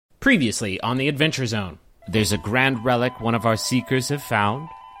Previously on the Adventure Zone, there's a grand relic one of our seekers have found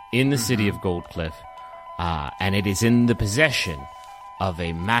in the city of Goldcliff, and it is in the possession of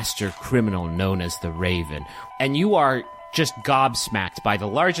a master criminal known as the Raven. And you are just gobsmacked by the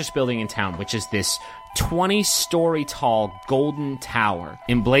largest building in town, which is this 20-story tall golden tower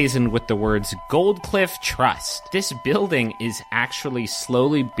emblazoned with the words Goldcliff Trust. This building is actually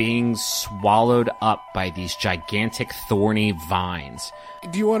slowly being swallowed up by these gigantic thorny vines.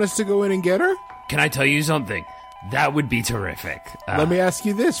 Do you want us to go in and get her? Can I tell you something? That would be terrific. Let me ask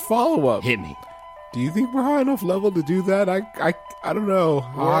you this follow-up. Hit me. Do you think we're high enough level to do that? I don't know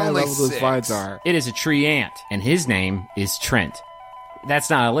how high level those vines are. It is a treant, and his name is Trent.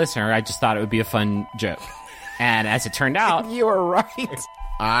 That's not a listener. I just thought it would be a fun joke. And as it turned out... You were right.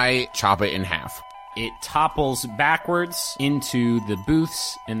 I chop it in half. It topples backwards into the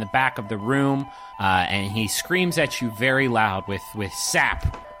booths in the back of the room, and he screams at you very loud with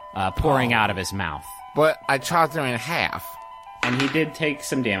sap pouring out of his mouth. But I chopped him in half. And he did take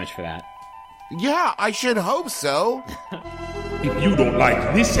some damage for that. Yeah, I should hope so. If you don't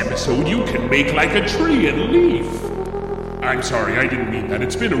like this episode, you can make like a tree and leave. I'm sorry, I didn't mean that.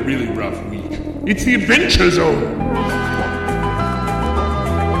 It's been a really rough week. It's the Adventure Zone.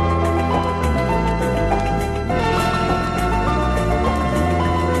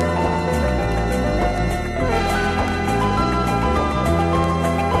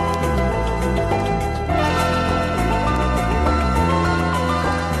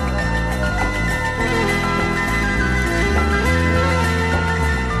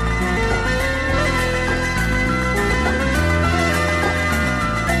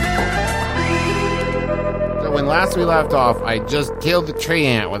 Last we left off, I just killed the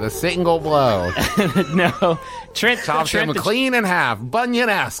treant with a single blow. No, Trent chopped him clean in half.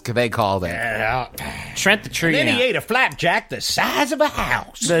 Bunyan-esque, they called it. Trent the Treant. Then he ate a flapjack the size of a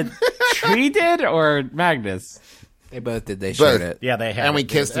house. The tree did, or Magnus? They both did. They shared it. Yeah, they had. And we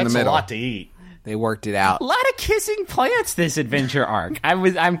kissed in the That's middle. a lot to eat. They worked it out. A lot of kissing plants this adventure arc.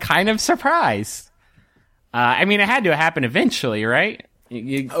 I'm kind of surprised. I mean, it had to happen eventually, right?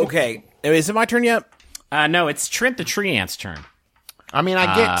 Okay, is it my turn yet? No, it's Trent the Treant's turn. I mean,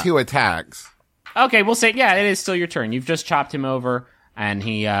 I get 2 attacks. Okay, we'll say, yeah, it is still your turn. You've just chopped him over, and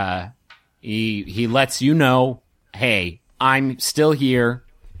he lets you know, hey, I'm still here.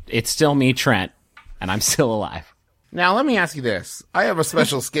 It's still me, Trent, and I'm still alive. Now, let me ask you this. I have a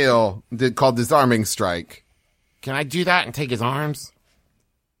special skill called Disarming Strike. Can I do that and take his arms?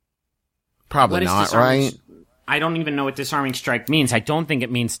 Probably not, right? I don't even know what Disarming Strike means. I don't think it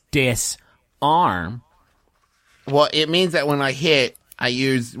means disarm. Well, it means that when I hit, I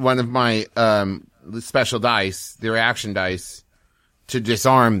use one of my special dice, the reaction dice, to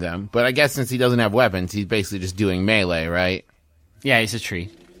disarm them. But I guess since he doesn't have weapons, he's basically just doing melee, right? Yeah, he's a tree.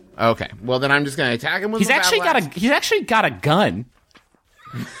 Okay. Well, then I'm just going to attack him with He's actually got a gun.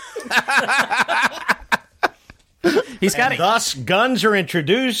 Thus, guns are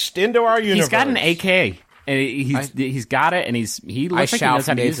introduced into our universe. He's got an AK. And he's got it, and he looks like he knows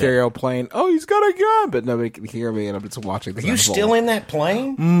how to use it. ethereal plane. Oh, he's got a gun, but nobody can hear me, and I'm just watching the. Are you still in that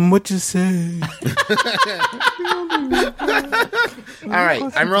plane? What you say? All right,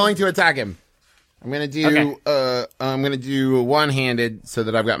 I'm rolling to attack him. I'm gonna do one-handed so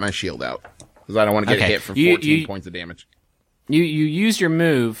that I've got my shield out because I don't want to get hit for 14 points of damage. You use your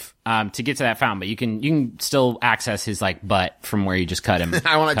move to get to that fountain, but you can still access his butt from where you just cut him.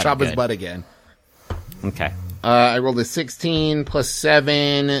 I want to chop his butt again. Okay. I rolled a 16 plus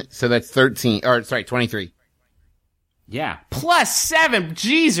 7, so that's 13. Or, sorry, 23. Yeah. Plus 7.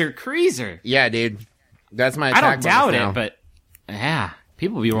 Jeezer, creaser. Yeah, dude. That's my attack. I don't doubt now. it, but yeah,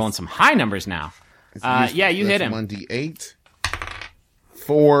 people be rolling some high numbers now. Yeah, you hit him. 1d8.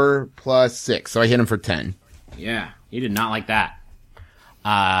 4 plus 6, so I hit him for 10. Yeah, he did not like that.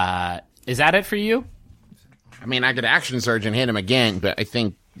 Is that it for you? I mean, I could action surge and hit him again, but I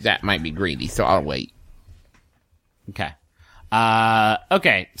think that might be greedy, so I'll wait. Okay.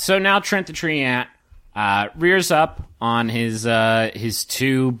 Okay, so now Trent the Treant rears up on his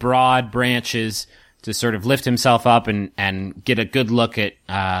 2 broad branches to sort of lift himself up and get a good look at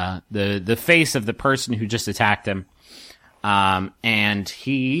the face of the person who just attacked him. And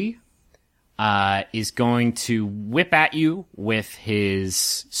he is going to whip at you with his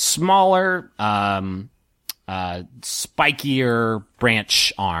smaller, spikier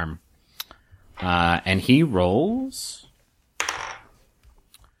branch arm. And he rolls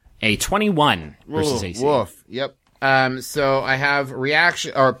a 21 versus AC. Woof. Yep. So I have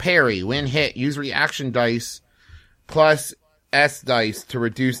reaction or parry. When hit, use reaction dice plus S dice to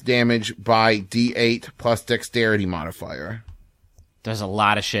reduce damage by D8 plus dexterity modifier. There's a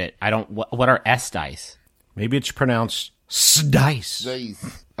lot of shit. What are S dice? Maybe it's pronounced dice.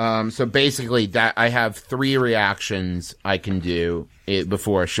 So basically, that I have 3 reactions I can do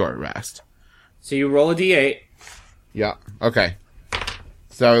before a short rest. So you roll a d8. Yeah. Okay.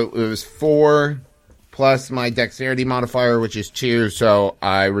 So it was 4 plus my dexterity modifier, which is 2. So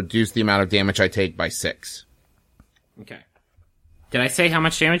I reduce the amount of damage I take by 6. Okay. Did I say how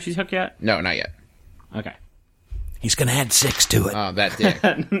much damage you took yet? No, not yet. Okay. He's going to add 6 to it. Oh, that dick.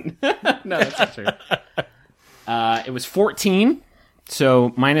 No, that's not true. It was 14.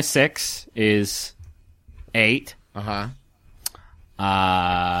 So minus 6 is 8.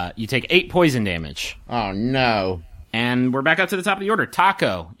 You take 8 poison damage. Oh, no. And we're back up to the top of the order.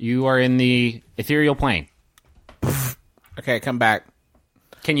 Taako, you are in the ethereal plane. Okay, come back.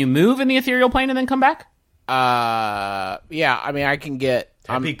 Can you move in the ethereal plane and then come back? Yeah, I mean, I can get...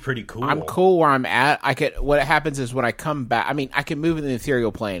 That'd be pretty cool. I'm cool where I'm at. What happens is when I come back... I mean, I can move in the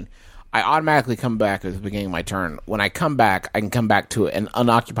ethereal plane. I automatically come back at the beginning of my turn. When I come back, I can come back to an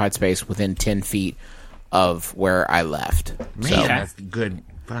unoccupied space within 10 feet of where I left. Man, that's a good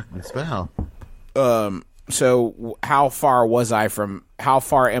fucking spell. So how far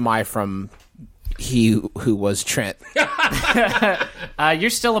am I from he who was Trent? You're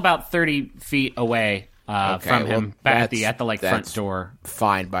still about 30 feet away from him, back at the front door.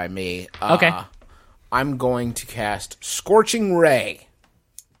 Fine by me. Okay. I'm going to cast Scorching Ray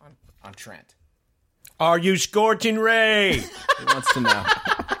on Trent. Are you Scorching Ray? He wants to know.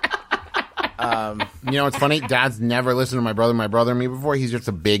 You know what's funny? Dad's never listened to my brother and me before. He's just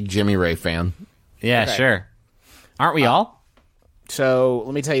a big Jimmy Ray fan. Yeah, Okay. Sure. Aren't we all? So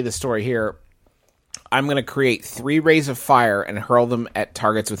let me tell you the story here. I'm going to create 3 rays of fire and hurl them at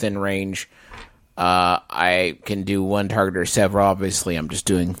targets within range. I can do one target or several. Obviously, I'm just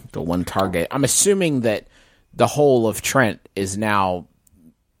doing the one target. I'm assuming that the whole of Trent is now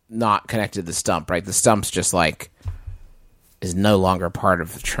not connected to the stump, right? The stump's just is no longer part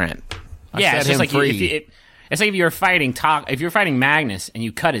of Trent. Yeah, it's set just him like free. it's like if you were fighting if you were fighting Magnus and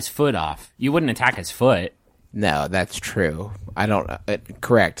you cut his foot off, you wouldn't attack his foot. No, that's true. I don't.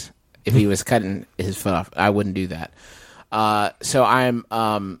 Correct. If he was cutting his foot off, I wouldn't do that. So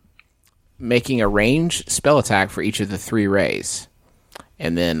I'm making a ranged spell attack for each of the 3 rays,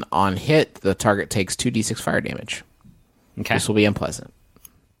 and then on hit, the target takes 2d6 fire damage. Okay. This will be unpleasant.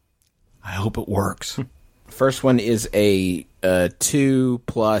 I hope it works. First one is a 2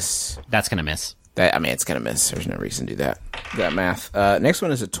 plus. That's gonna miss. That, I mean, it's gonna miss. There's no reason to do that math. Next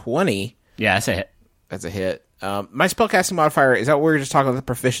one is a 20. Yeah, that's a hit. That's a hit. My spellcasting modifier, is that what we were just talking about, the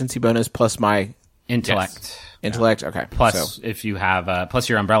proficiency bonus plus my Intellect. Yes. Intellect? Okay. Plus, if you have plus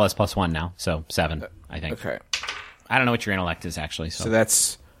your umbrella is +1 now, so 7. I think. Okay. I don't know what your intellect is actually. So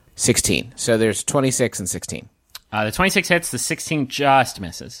that's 16. So there's 26 and 16. The 26 hits. The 16 just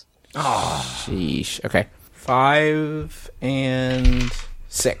misses. Oh, sheesh. Okay. 5 and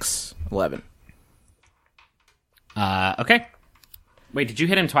 6. 11. Okay. Wait, did you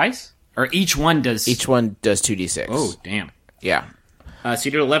hit him twice? Or each one does... Each one does 2d6. Oh, damn. Yeah. So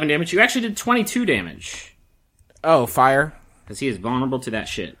you did 11 damage. You actually did 22 damage. Oh, fire. Because he is vulnerable to that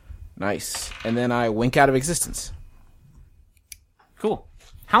shit. Nice. And then I wink out of existence. Cool.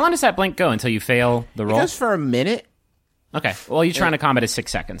 How long does that blink go until you fail the roll? It goes for a minute. Okay. Well, you're trying to combat is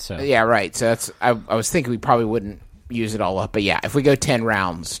 6 seconds, so... Yeah, right. So that's... I was thinking we probably wouldn't use it all up. But yeah, if we go 10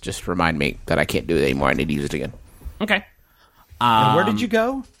 rounds, just remind me that I can't do it anymore. I need to use it again. Okay. And where did you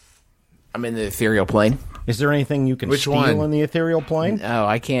go? I'm in the ethereal plane. Is there anything you can Which steal one? in the ethereal plane? Oh,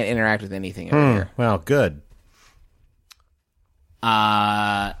 I can't interact with anything over here. Well, good.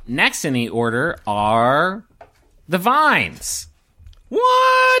 Next in the order are the vines.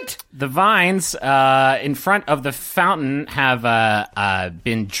 What? The vines in front of the fountain have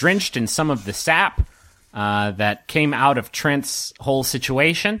been drenched in some of the sap that came out of Trent's whole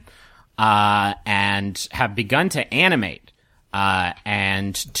situation and have begun to animate.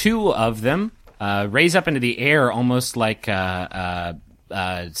 And 2 of them raise up into the air almost like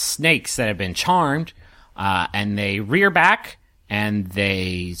snakes that have been charmed, and they rear back and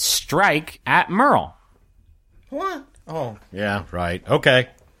they strike at Merle. What? Oh, yeah, right. Okay.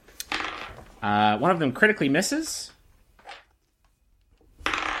 One of them critically misses,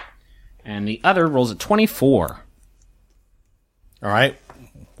 and the other rolls a 24. All right.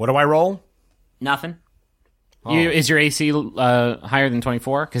 What do I roll? Nothing. Is your AC higher than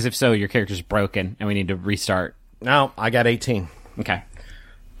 24? Because if so, your character's broken, and we need to restart. No, I got 18. Okay.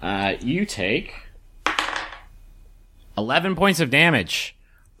 You take 11 points of damage,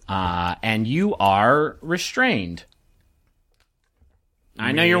 and you are restrained.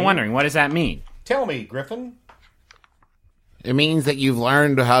 I know you're wondering, what does that mean? Tell me, Griffin. It means that you've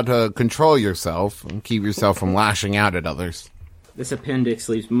learned how to control yourself and keep yourself from lashing out at others. This appendix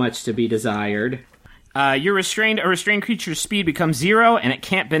leaves much to be desired. You're restrained. A restrained creature's speed becomes 0, and it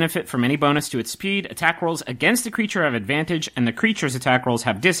can't benefit from any bonus to its speed. Attack rolls against the creature have advantage, and the creature's attack rolls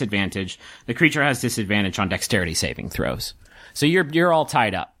have disadvantage. The creature has disadvantage on dexterity saving throws. So you're all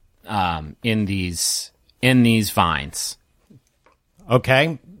tied up in these vines.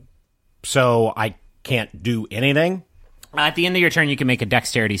 Okay. So I can't do anything? At the end of your turn, you can make a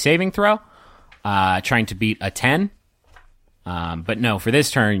dexterity saving throw, trying to beat a 10. But no, for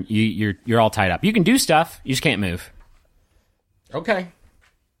this turn, you're all tied up. You can do stuff, you just can't move. Okay.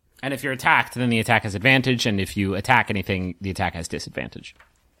 And if you're attacked, then the attack has advantage, and if you attack anything, the attack has disadvantage.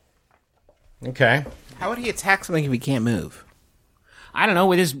 Okay. How would he attack something if he can't move? I don't know,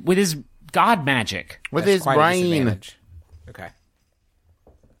 with his god magic. With That's his quite a brain. disadvantage. Okay.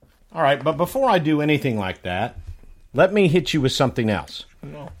 All right, but before I do anything like that, let me hit you with something else.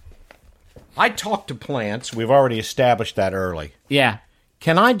 No. I talk to plants. We've already established that early. Yeah.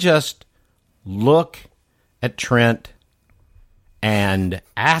 Can I just look at Trent and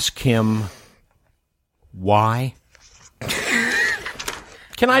ask him why?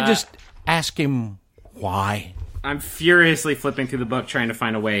 Can I just ask him why? I'm furiously flipping through the book trying to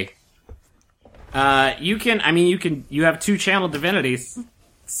find a way. You have 2 channeled divinities.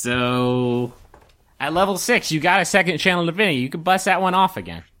 So At level 6, you got a second channel divinity. You can bust that one off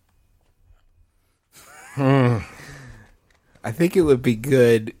again. I think it would be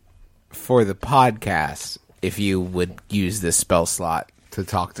good for the podcast if you would use this spell slot To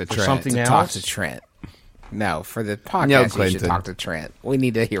talk to For Trent. something to else? talk to Trent. No, for the podcast, No, you should Clinton. talk to Trent. We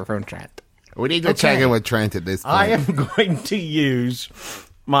need to hear from Trent. We need to check in with Trent at this point. I am going to use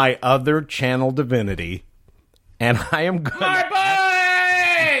my other channel divinity, and I am going my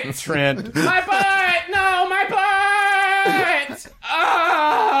butt! Trent. My butt! No, my butt!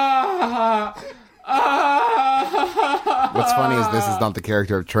 What's funny is this is not the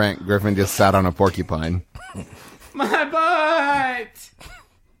character of Trent. Griffin just sat on a porcupine. My butt!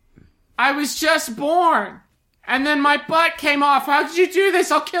 I was just born, and then my butt came off. How could you do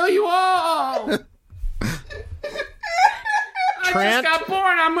this? I'll kill you all! I Trent? just got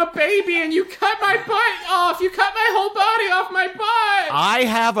born. I'm a baby, and you cut my butt off. You cut my whole body off my butt. I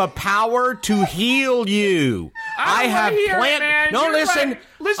have a power to heal you. I don't have wanna hear it, plant. man. No, You're listen. like-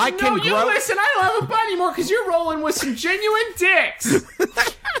 listen. I can no, you grow. listen. I don't have a butt anymore because you're rolling with some genuine dicks.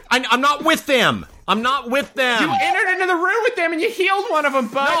 I'm not with them. I'm not with them. You entered into the room with them and you healed one of them,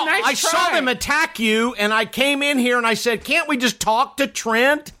 bud. No, Nice I try. saw them attack you, and I came in here and I said, "Can't we just talk to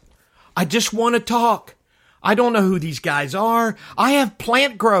Trent? I just want to talk. I don't know who these guys are. I have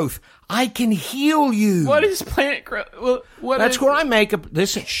plant growth. I can heal you." What is plant growth? What That's is- where I make a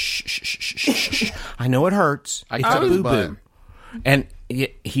listen. Shh, shh, shh, shh, shh, shh. I know it hurts. I It's hurt a his boo butt. boo, and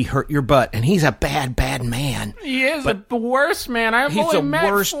he hurt your butt, and he's a bad, bad man. He is the worst man. I've He's only the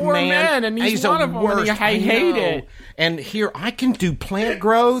met worst 4 man. men, and he's one the of them. worst. And I hate know. it. And here I can do plant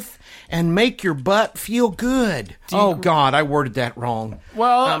growth and make your butt feel good. Oh God, I worded that wrong.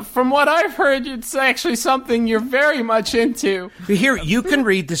 Well, from what I've heard, it's actually something you're very much into. Here, you can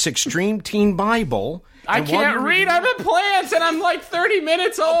read this Extreme Teen Bible. I and while can't you're read. reading- I'm in plants, and I'm like 30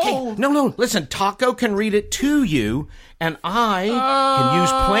 minutes old. No, listen, Taako can read it to you, and I can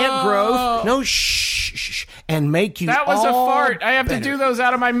use plant growth. No, shh, and make you That was a all fart. I have better. to do those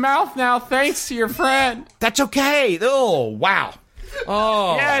out of my mouth now, thanks to your friend. That's okay. Oh, wow.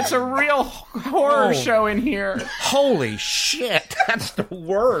 Oh, Yeah, it's a real horror Oh. show in here. holy shit. That's the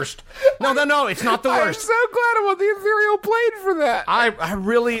worst. No, it's not the I'm worst. so glad I'm on the ethereal plane for that.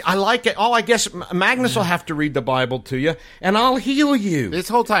 I like it. Oh, I guess Magnus will have to read the Bible to you, and I'll heal you. This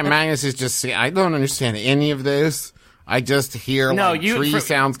whole time, Magnus is just saying, I don't understand any of this. I just hear No, like you- tree for-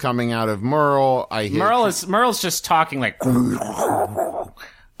 sounds coming out of Merle. I hear Merle's just talking like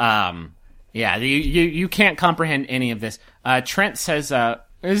yeah, you can't comprehend any of this. Trent says, are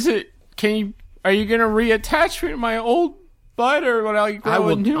you gonna reattach me to my old butt, or what? I'll grow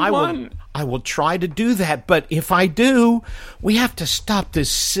a new one? I will try to do that, but if I do, we have to stop this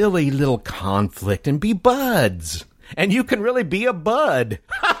silly little conflict and be buds. And you can really be a bud.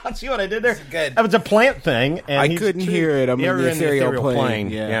 See what I did there? good. That was a plant thing. And I he's couldn't hear it. I'm in You're the ethereal plane.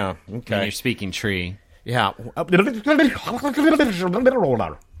 Yeah. And Okay. you're speaking tree. Yeah. Did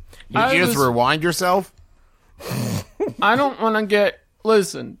you just rewind yourself? I don't want to get.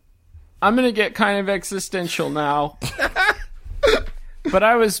 Listen, I'm gonna get kind of existential now. But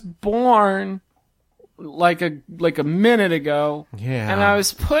I was born like a minute ago. Yeah. And I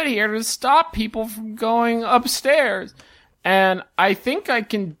was put here to stop people from going upstairs. And I think I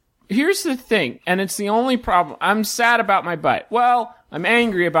can here's the thing, and it's the only problem. I'm sad about my butt. Well, I'm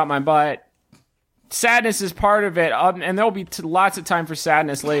angry about my butt. Sadness is part of it, and there'll be lots of time for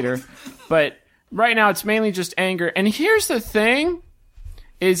sadness later. But right now, it's mainly just anger. And here's the thing,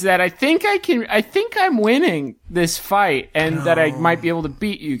 is that I think I'm winning this fight, and that I might be able to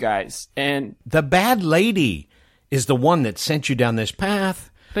beat you guys. And the bad lady is the one that sent you down this path.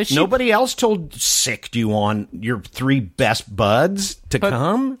 But nobody else sicked you on your 3 best buds to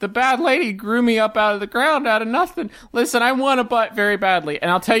come? The bad lady grew me up out of the ground out of nothing. Listen, I want a butt very badly. And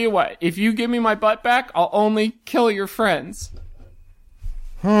I'll tell you what, if you give me my butt back, I'll only kill your friends.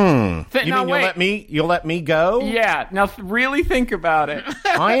 You mean you'll let me go? Yeah. Now really think about it.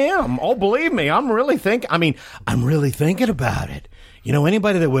 I am. Oh, believe me, I'm really thinking about it. You know,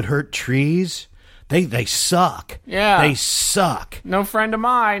 anybody that would hurt trees, they suck. Yeah. They suck. No friend of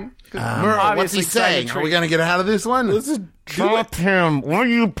mine. Merle, what's he saying? Are we going to get out of this one? Chop him. Will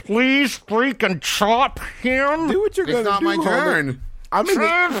you please freaking chop him? Do what you're going to do. It's not my turn. I'm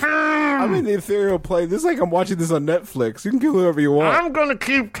in the ethereal plane. This is like I'm watching this on Netflix. You can kill whoever you want. I'm going to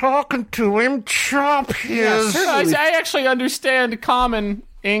keep talking to him. Chop his. I actually understand common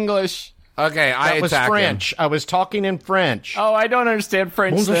English. Okay, I was attack French. him. I was talking in French. Oh, I don't understand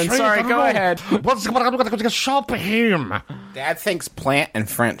French then. Sorry, go ahead. Chop him. Dad thinks plant and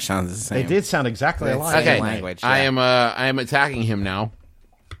French sounds the same. They did sound exactly alike. Okay, language, I am attacking him now.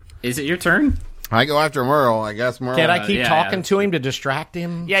 Is it your turn? I go after Merle. I guess Merle. Can I keep talking to him to distract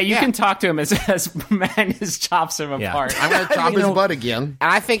him? Yeah, you can talk to him as Magnus chops him apart. I'm going to chop his butt again.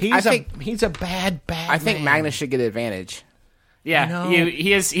 And I think he's a bad I think man. Magnus should get advantage. Yeah,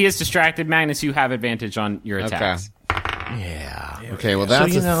 he is distracted. Magnus, you have advantage on your attacks. Yeah. Okay, well,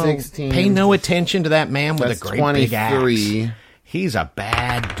 that's a 16. Pay no attention to that man with That's a great big axe. 23. He's a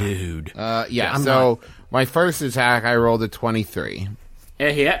bad dude. My first attack, I rolled a 23.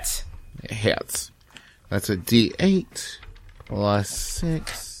 It hits. It hits. That's a D8 plus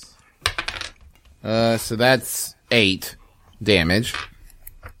 6. So that's 8 damage.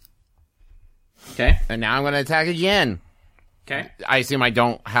 Okay. And now I'm going to attack again. Okay. I assume I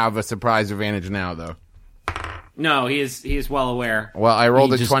don't have a surprise advantage now, though. No, he is well aware. Well, I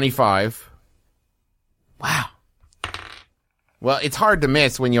rolled a 25. Wow. Well, it's hard to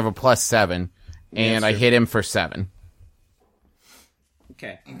miss when you have a plus 7, and I hit him for 7.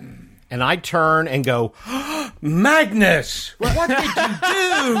 Okay. And I turn and go, Magnus! What did you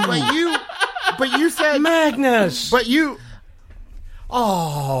do? But you said Magnus! But you.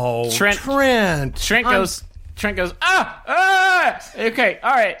 Oh, Trent goes. Okay,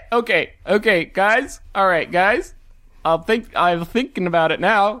 all right, okay, guys. All right, guys. I'm thinking about it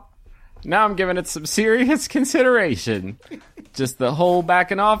now. Now I'm giving it some serious consideration. Just the whole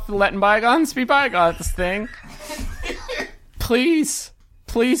backing off, letting bygones be bygones thing. Please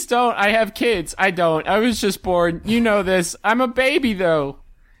don't. I have kids. I don't. I was just born. You know this. I'm a baby, though.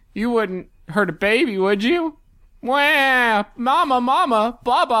 You wouldn't hurt a baby, would you? Wah, mama,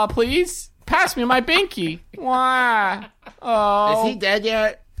 blah, blah, please. Pass me my binky. Wah. Oh. Is he dead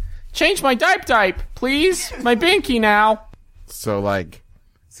yet? Change my diaper, please. My binky now. So, like,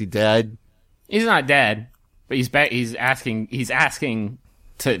 is he dead? He's not dead, but he's asking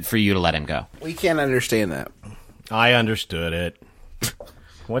for you to let him go. We can't understand that. I understood it.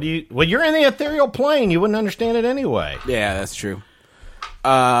 Well, you're in the ethereal plane. You wouldn't understand it anyway. Yeah, that's true.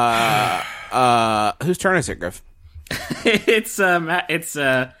 Whose turn is it, Griff?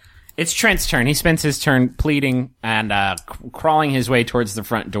 It's Trent's turn. He spends his turn pleading and crawling his way towards the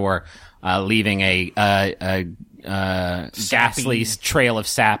front door, leaving a ghastly trail of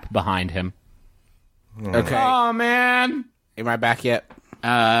sap behind him. Okay. Oh man! Am I back yet?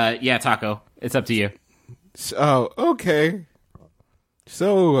 Yeah, Taako. It's up to you. Oh, okay.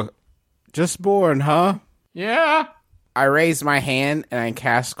 So, just born, huh? Yeah. I raise my hand and I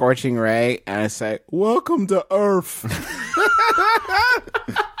cast Scorching Ray and I say, "Welcome to Earth."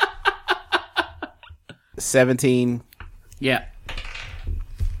 17. Yeah.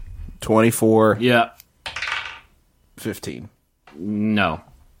 24. Yeah. 15. No.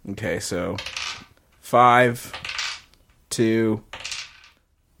 Okay, so 5, 2,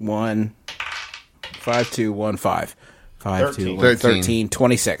 1. 5, 2, 1, 5. 5, 2, 1, 13.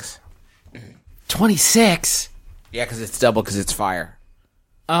 26. 26? Yeah, because it's double because it's fire.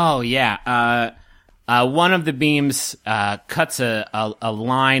 Oh, yeah. One of the beams cuts a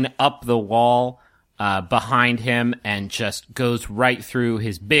line up the wall behind him and just goes right through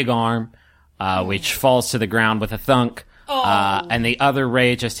his big arm, which falls to the ground with a thunk. And the other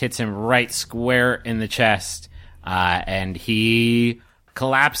ray just hits him right square in the chest, and he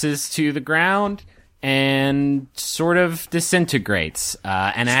collapses to the ground, and sort of disintegrates.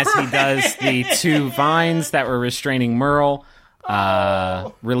 And as he does, the 2 vines that were restraining Merle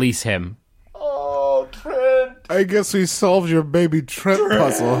release him. Oh, Trent. I guess we solved your baby Trent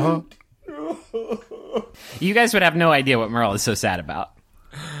puzzle, huh? You guys would have no idea what Merle is so sad about.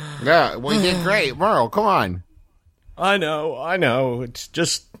 Yeah, we did great. Merle, come on. I know. It's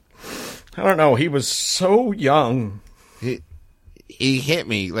just, I don't know. He was so young. He hit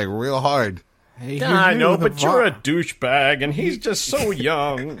me like real hard. Hey, I know, but you're a douchebag, and he's just so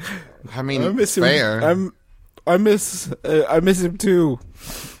young. I mean, I miss fair. him. I miss him too.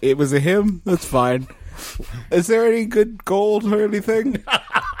 It was a him. That's fine. Is there any good gold or anything?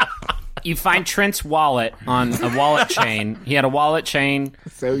 You find Trent's wallet on a wallet chain. He had a wallet chain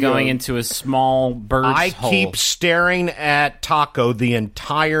going into a small bird's hole. I keep staring at Taako the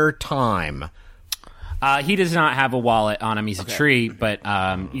entire time. He does not have a wallet on him. He's a tree, but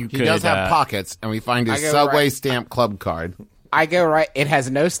you could... He does have pockets, and we find his Subway stamp club card. I go right. It has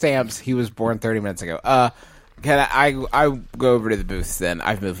no stamps. He was born 30 minutes ago. Can I go over to the booths then?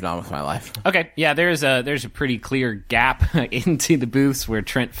 I've moved on with my life. Okay, yeah, there's a pretty clear gap into the booths where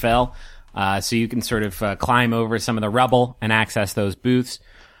Trent fell, so you can sort of climb over some of the rubble and access those booths.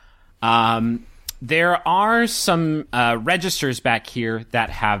 There are some registers back here that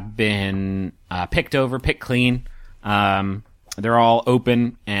have been picked clean. They're all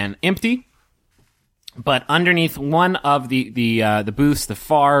open and empty. But underneath one of the booths, the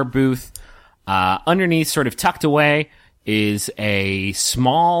far booth, underneath, sort of tucked away, is a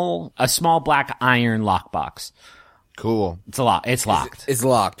small black iron lockbox. Cool. It's locked. It's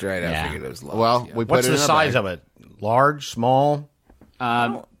locked, right? Yeah. I figured it was locked. Well, we put What's it the in a size bag. of it? Large, small?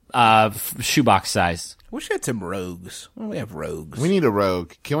 Shoebox size. Wish we had some rogues. Well, we have rogues. We need a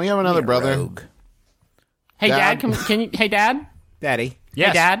rogue. Can we have another brother? Rogue. Hey, Dad? can you? Hey, Dad. Daddy. Yes.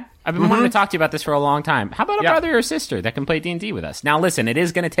 Hey, Dad. I've been wanting to talk to you about this for a long time. How about a Yeah. brother or sister that can play D&D with us? Now, listen, it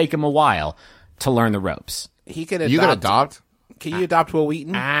is going to take him a while to learn the ropes. He could adopt. You can adopt? Can you adopt Will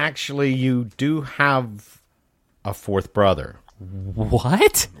Wheaton? Actually, you do have a 4th brother.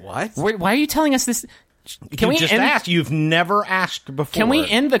 What? What? Why are you telling us this? Can we just end, asked. You've never asked before. Can we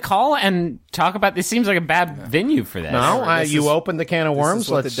end the call and talk about this? Seems like a bad venue for this. No, This you is- opened the can of This worms. is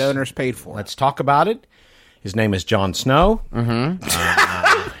what the donors paid for. Let's talk about it. His name is Jon Snow. Mm-hmm.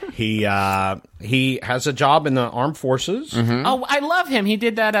 He has a job in the armed forces. Mm-hmm. Oh, I love him. He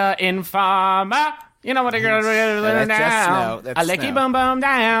did that Infama. You know what I got That's just down. Snow. That's I licky Snow. boom boom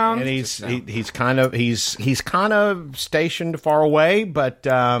down. And he's kind of stationed far away, but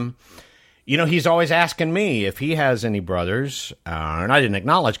he's always asking me if he has any brothers, and I didn't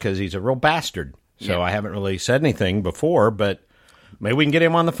acknowledge because he's a real bastard. So I haven't really said anything before, but maybe we can get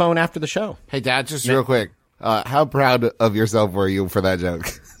him on the phone after the show. Hey, Dad, just real quick. How proud of yourself were you for that joke?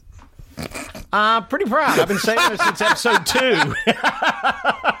 Pretty proud. I've been saying this since episode 2.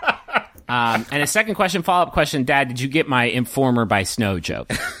 And a second question, follow-up question, Dad, did you get my Informer by Snow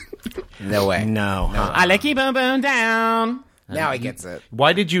joke? No way. No. I licky boom boom down. Now he gets it.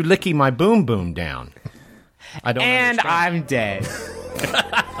 Why did you licky my boom boom down? I don't And understand. I'm dead.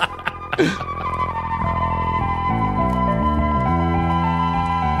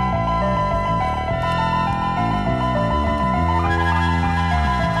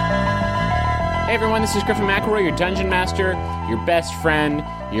 Hey everyone, this is Griffin McElroy, your dungeon master, your best friend,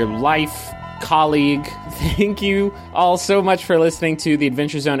 your life colleague. Thank you all so much for listening to The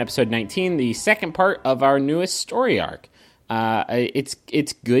Adventure Zone episode 19, the second part of our newest story arc.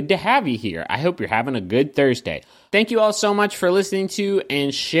 It's good to have you here. I hope you're having a good Thursday. Thank you all so much for listening to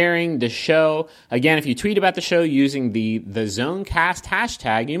and sharing the show. Again, if you tweet about the show using the ZoneCast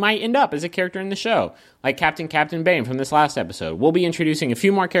hashtag, you might end up as a character in the show, like Captain Bane from this last episode. We'll be introducing a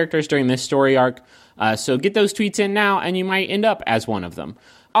few more characters during this story arc, so get those tweets in now, and you might end up as one of them.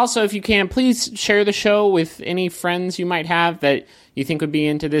 Also, if you can, please share the show with any friends you might have that you think would be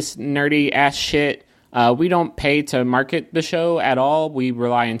into this nerdy-ass shit. We don't pay to market the show at all. We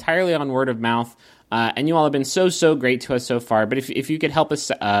rely entirely on word of mouth. And you all have been so great to us so far. But if you could help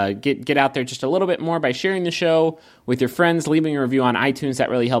us get out there just a little bit more by sharing the show with your friends, leaving a review on iTunes, that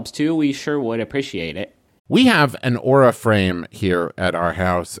really helps too. We sure would appreciate it. We have an aura frame here at our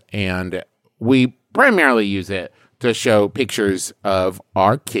house, and we primarily use it to show pictures of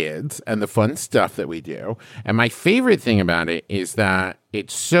our kids and the fun stuff that we do. And my favorite thing about it is that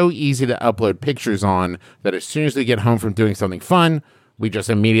it's so easy to upload pictures on that as soon as we get home from doing something fun, we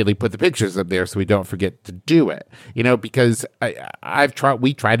just immediately put the pictures up there so we don't forget to do it. You know, because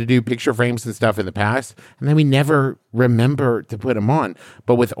we tried to do picture frames and stuff in the past, and then we never remember to put them on.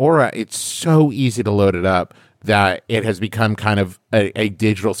 But with Aura, it's so easy to load it up that it has become kind of a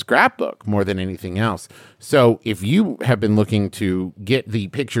digital scrapbook more than anything else. So if you have been looking to get the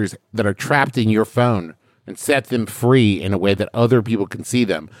pictures that are trapped in your phone and set them free in a way that other people can see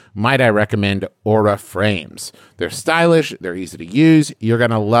them, might I recommend Aura Frames. They're stylish, they're easy to use, you're going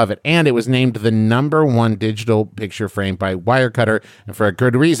to love it. And it was named the #1 digital picture frame by Wirecutter, and for a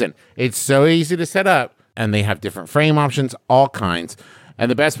good reason. It's so easy to set up, and they have different frame options, all kinds. And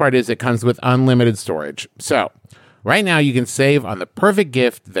the best part is it comes with unlimited storage. So right now you can save on the perfect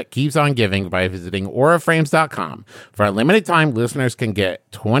gift that keeps on giving by visiting auraframes.com. For a limited time, listeners can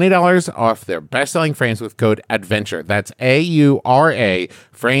get $20 off their best-selling frames with code ADVENTURE. That's AURA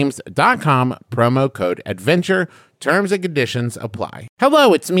frames.com, promo code ADVENTURE. Terms and conditions apply.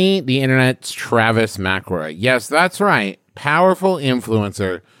 Hello, it's me, the internet's Travis McElroy. Yes, that's right. Powerful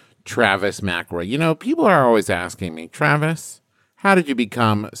influencer Travis McElroy. You know, people are always asking me, Travis, how did you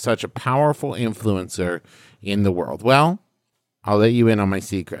become such a powerful influencer in the world? Well, I'll let you in on my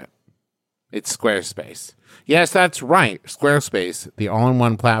secret. It's Squarespace. Yes, that's right. Squarespace, the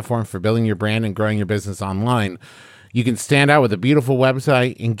all-in-one platform for building your brand and growing your business online. You can stand out with a beautiful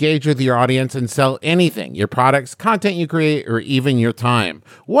website, engage with your audience, and sell anything, your products, content you create, or even your time.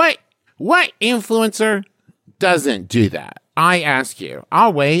 What influencer doesn't do that? I ask you.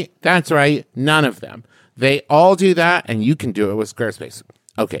 I'll wait. That's right. None of them. They all do that, and you can do it with Squarespace.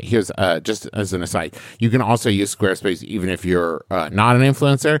 Okay, here's just as an aside. You can also use Squarespace even if you're not an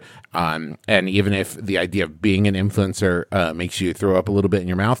influencer, and even if the idea of being an influencer makes you throw up a little bit in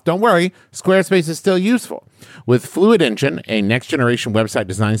your mouth. Don't worry, Squarespace is still useful. With Fluid Engine, a next-generation website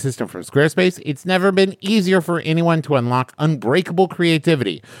design system from Squarespace, it's never been easier for anyone to unlock unbreakable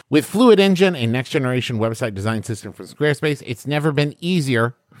creativity. With Fluid Engine, a next-generation website design system from Squarespace, it's never been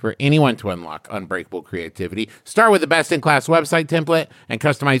easier for anyone to unlock unbreakable creativity. Start with the best-in-class website template and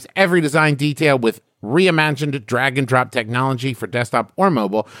customize every design detail with reimagined drag-and-drop technology for desktop or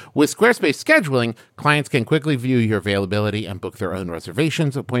mobile. With Squarespace scheduling, clients can quickly view your availability and book their own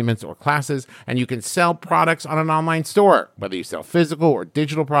reservations, appointments, or classes, and you can sell products on an online store. Whether you sell physical or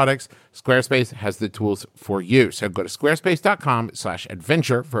digital products, Squarespace has the tools for you. So go to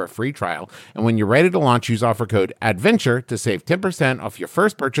squarespace.com/adventure for a free trial, and when you're ready to launch, use offer code ADVENTURE to save 10% off your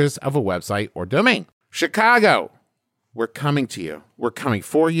first purchase of a website or domain. Chicago! We're coming to you. We're coming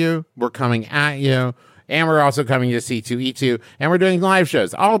for you. We're coming at you. And we're also coming to C2E2. And we're doing live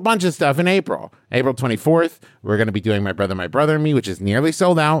shows. All a bunch of stuff in April. April 24th, we're going to be doing My Brother and Me, which is nearly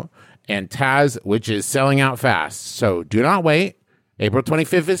sold out. And Taz, which is selling out fast. So do not wait. April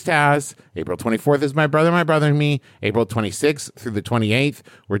 25th is Taz. April 24th is My Brother and Me. April 26th through the 28th,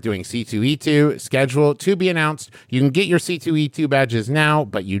 we're doing C2E2. Schedule to be announced. You can get your C2E2 badges now,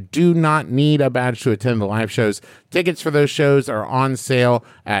 but you do not need a badge to attend the live shows. Tickets for those shows are on sale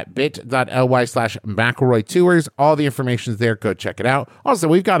at bit.ly/McElroy Tours. All the information is there. Go check it out. Also,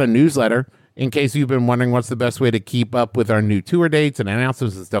 we've got a newsletter. In case you've been wondering what's the best way to keep up with our new tour dates and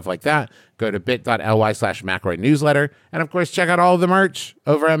announcements and stuff like that, go to bit.ly/McElroy newsletter. And of course, check out all of the merch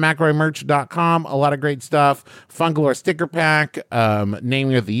over at McElroymerch.com. A lot of great stuff. Fungalore sticker pack,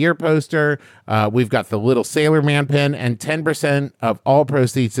 naming of the year poster. We've got the little Sailor Man pin, and 10% of all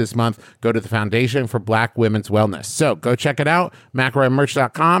proceeds this month go to the Foundation for Black Women's Wellness. So go check it out,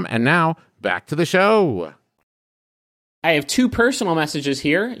 McElroymerch.com. And now back to the show. I have two personal messages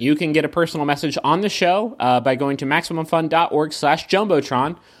here. You can get a personal message on the show by going to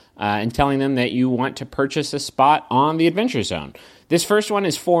MaximumFun.org/Jumbotron and telling them that you want to purchase a spot on the Adventure Zone. This first one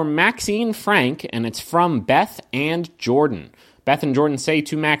is for Maxine Frank, and it's from Beth and Jordan. Beth and Jordan say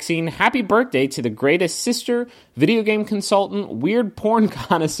to Maxine, "Happy birthday to the greatest sister, video game consultant, weird porn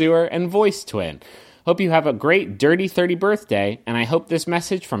connoisseur, and voice twin. Hope you have a great Dirty 30 birthday, and I hope this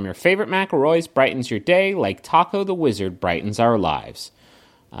message from your favorite McElroys brightens your day like Taako the Wizard brightens our lives."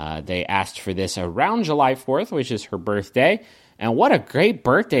 They asked for this around July 4th, which is her birthday, and what a great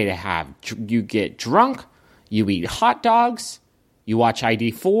birthday to have. You get drunk, you eat hot dogs, you watch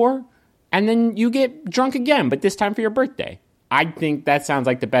ID4, and then you get drunk again, but this time for your birthday. I think that sounds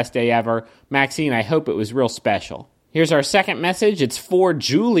like the best day ever. Maxine, I hope it was real special. Here's our second message. It's for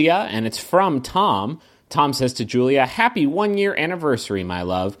Julia, and it's from Tom. Tom says to Julia, "Happy 1-year anniversary, my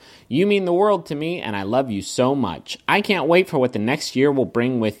love. You mean the world to me, and I love you so much. I can't wait for what the next year will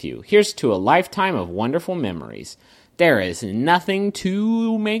bring with you. Here's to a lifetime of wonderful memories." There is nothing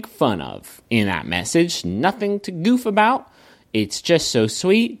to make fun of in that message, nothing to goof about. It's just so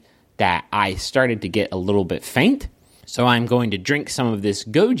sweet that I started to get a little bit faint. So I'm going to drink some of this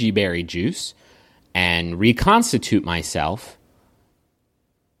goji berry juice and reconstitute myself,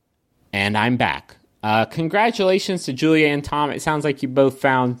 and I'm back. Congratulations to Julia and Tom. It sounds like you both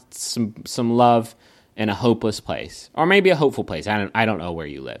found some love in a hopeless place, or maybe a hopeful place. I don't know where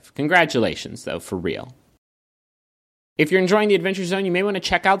you live. Congratulations, though, for real. If you're enjoying the Adventure Zone, you may want to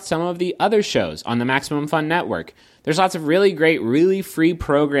check out some of the other shows on the Maximum Fun Network. There's lots of really great, really free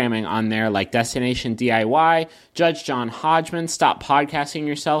programming on there, like Destination DIY, Judge John Hodgman, Stop Podcasting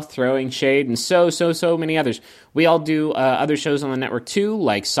Yourself, Throwing Shade, and so many others. We all do other shows on the network, too,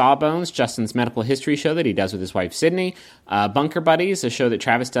 like Sawbones, Justin's medical history show that he does with his wife, Sydney, Bunker Buddies, a show that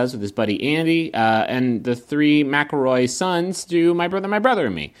Travis does with his buddy, Andy, and the three McElroy sons do My Brother,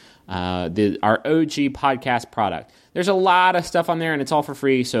 and Me, our OG podcast product. There's a lot of stuff on there, and it's all for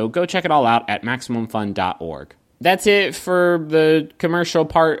free, so go check it all out at MaximumFun.org. That's it for the commercial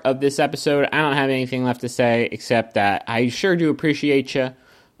part of this episode. I don't have anything left to say, except that I sure do appreciate you.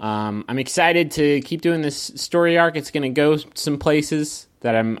 I'm excited to keep doing this story arc. It's going to go some places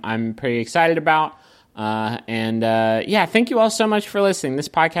that I'm pretty excited about. Thank you all so much for listening. This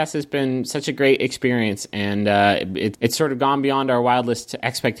podcast has been such a great experience, and it's sort of gone beyond our wildest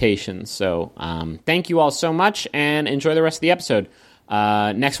expectations. So thank you all so much, and enjoy the rest of the episode.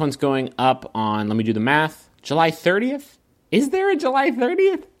 Next one's going up on, let me do the math, July 30th? Is there a July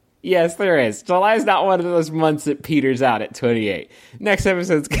 30th? Yes, there is. July is not one of those months that peters out at 28. Next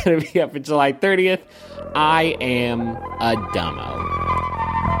episode's going to be up on July 30th. I am a dumbo.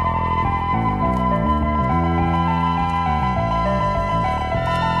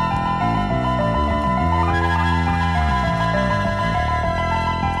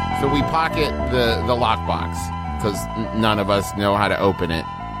 So we pocket the lockbox because none of us know how to open it.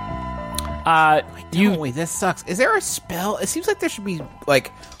 Wait, this sucks. Is there a spell? It seems like there should be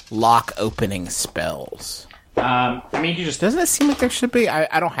like lock opening spells. You just Doesn't it seem like there should be?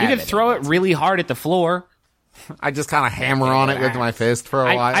 I don't have. You could throw it really hard at the floor. I just kind of hammer on it with my fist for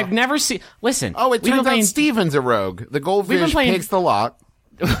a while. I've never seen. Listen. Oh, it turns out Steven's a rogue. The goldfish picks the lock.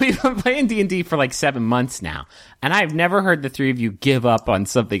 We've been playing D&D for like 7 months now, and I've never heard the three of you give up on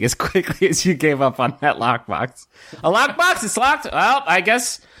something as quickly as you gave up on that lockbox. A lockbox? It's locked? Well, I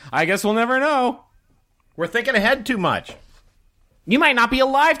guess we'll never know. We're thinking ahead too much. You might not be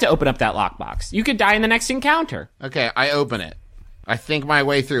alive to open up that lockbox. You could die in the next encounter. Okay, I open it. I think my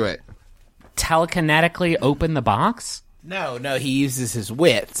way through it. Telekinetically open the box? No, he uses his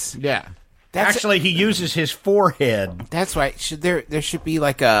wits. Yeah. Actually, he uses his forehead. That's right. There should be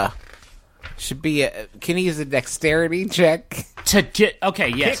like can he use a dexterity check? Okay,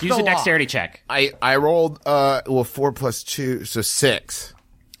 yes, use a dexterity check. I rolled 4 plus 2, so 6.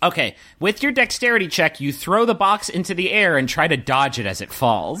 Okay, with your dexterity check, you throw the box into the air and try to dodge it as it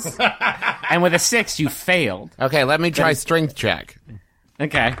falls. And with a 6, you failed. Okay, let me try strength check.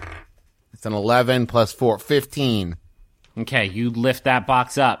 Okay. It's an 11 plus 4, 15. Okay, you lift that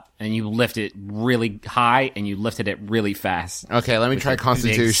box up, and you lift it really high, and you lifted it really fast. Okay, let me try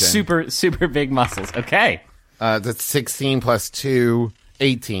Constitution. Big, super big muscles. Okay. That's 16 plus 2,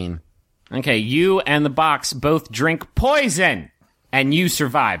 18. Okay, you and the box both drink poison, and you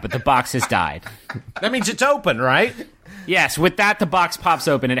survive, but the box has died. That means it's open, right? Yes, with that, the box pops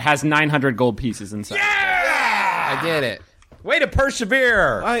open. It has 900 gold pieces inside. Yeah! I did it. Way to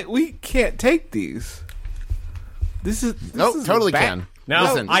persevere. We can't take these. This is totally can. No,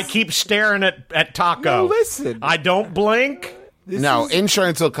 listen, I keep staring at Taako. No, listen. I don't blink.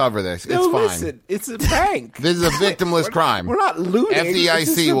 Insurance will cover this. It's fine. Listen, it's a bank. This is a victimless crime. We're not looting.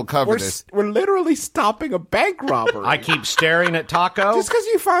 FDIC will cover this. We're literally stopping a bank robbery. I keep staring at Taako. Just because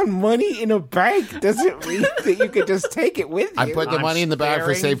you found money in a bank doesn't mean that you could just take it with you. I put the money in the bag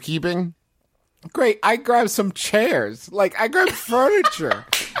for safekeeping. Great. I grabbed some chairs. I grabbed furniture.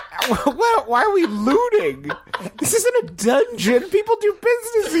 Why are we looting? This isn't a dungeon. People do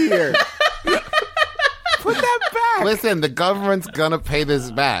business here. Put that back. Listen, the government's gonna pay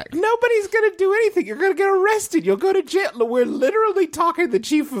this back. Nobody's gonna do anything. You're gonna get arrested. You'll go to jail. We're literally talking to the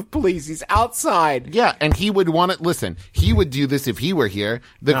chief of police. He's outside. Yeah, and he would want it. Listen, he would do this if he were here.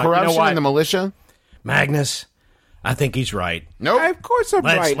 The corruption in the militia. Magnus, I think he's right. Nope. Of course I'm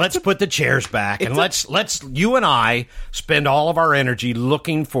right. Let's put the chairs back, and let's you and I spend all of our energy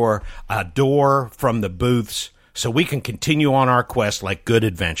looking for a door from the booths so we can continue on our quest like good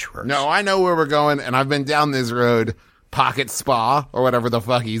adventurers. No, I know where we're going, and I've been down this road, Pocket Spa, or whatever the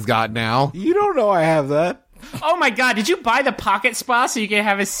fuck he's got now. You don't know I have that. Oh my god, did you buy the Pocket Spa so you can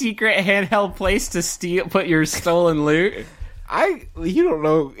have a secret handheld place to put your stolen loot? You don't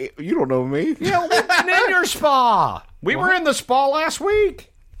know me. Yeah, we've been in your spa. We were in the spa last week.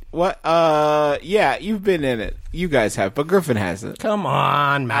 What? Yeah, you've been in it. You guys have, but Griffin hasn't. Come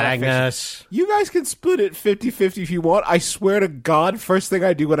on, Magnus. You guys can split it 50-50 if you want. I swear to God, first thing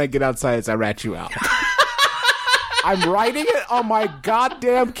I do when I get outside is I rat you out. I'm writing it on my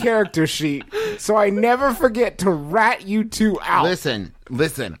goddamn character sheet so I never forget to rat you two out. Listen.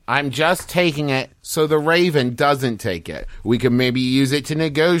 I'm just taking it so the Raven doesn't take it. We could maybe use it to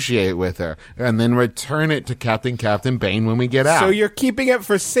negotiate with her and then return it to Captain Bane when we get out. So you're keeping it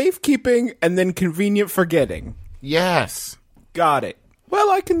for safekeeping and then convenient forgetting. Yes. Got it. Well,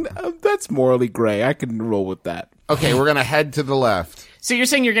 I can. That's morally gray. I can roll with that. Okay, we're gonna head to the left. So you're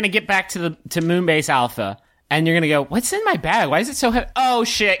saying you're going to get back to Moonbase Alpha, and you're going to go, what's in my bag? Why is it so heavy? Oh,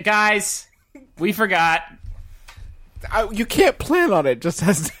 shit, guys. We forgot. You can't plan on it. It just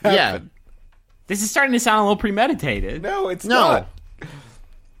has to happen. Yeah. This is starting to sound a little premeditated. No, it's not.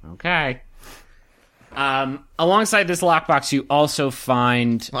 Okay. Alongside this lockbox, you also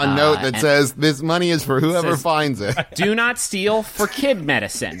find A note that says, this money is for whoever finds it. do not steal for kid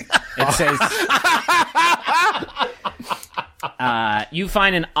medicine. It says... you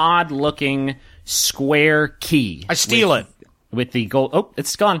find an odd-looking square key. I steal it. With the gold... Oh,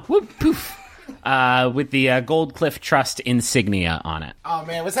 it's gone. Whoop, poof. With the Gold Cliff Trust insignia on it. Oh,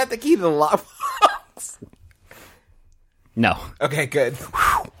 man. Was that the key to the lockbox? No. Okay, good.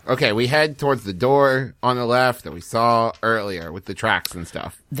 Okay, we head towards the door on the left that we saw earlier with the tracks and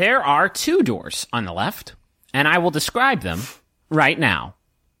stuff. There are 2 doors on the left, and I will describe them right now.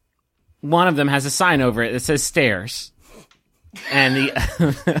 One of them has a sign over it that says stairs. And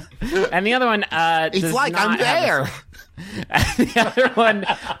the other one It's like I'm there. The other one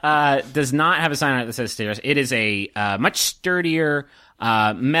does not have a sign on it that says stairs. It is a much sturdier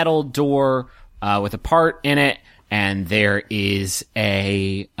metal door with a part in it, and there is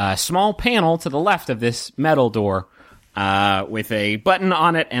a small panel to the left of this metal door with a button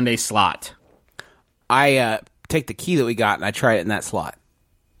on it and a slot. I take the key that we got and I try it in that slot.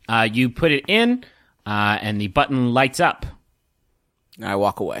 You put it in, and the button lights up. I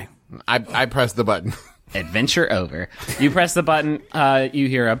walk away. I press the button. Adventure over. You press the button, you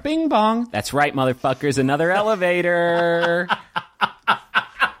hear a bing bong. That's right, motherfuckers, another elevator.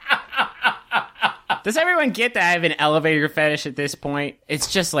 Does everyone get that I have an elevator fetish at this point?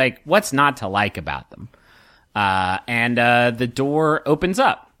 It's just like, what's not to like about them? And the door opens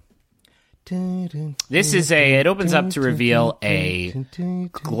up. It opens up to reveal a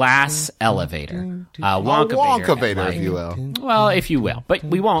glass elevator. Wonkavator, if you will. Well, if you will. But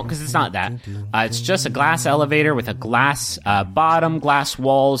we won't, because it's not that. It's just a glass elevator with a glass bottom, glass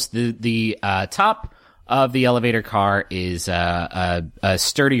walls. The top of the elevator car is a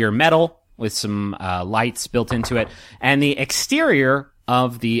sturdier metal with some lights built into it. And the exterior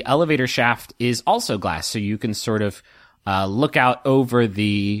of the elevator shaft is also glass, so you can sort of look out over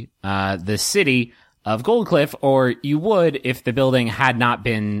the city of Goldcliff, or you would if the building had not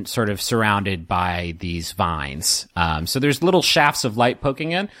been sort of surrounded by these vines. So there's little shafts of light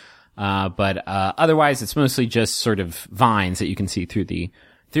poking in, but otherwise it's mostly just sort of vines that you can see through the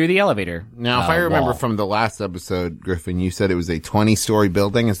elevator. Now, if I remember wall. from the last episode, Griffin, you said it was a 20-story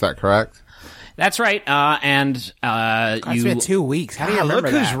building. Is that correct? That's right. It's been 2 weeks. How do you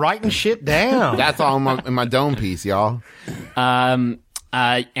remember Look who's that? writing shit down. That's all in my dome piece, y'all. And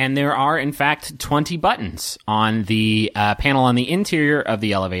there are, in fact, 20 buttons on the panel on the interior of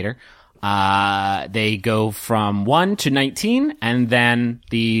the elevator. They go from 1 to 19, and then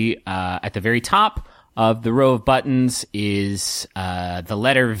at the very top of the row of buttons is the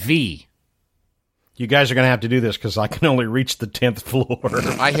letter V. You guys are going to have to do this because I can only reach the 10th floor.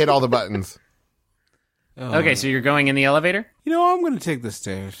 I hit all the buttons. Okay, so you're going in the elevator? You know, I'm going to take the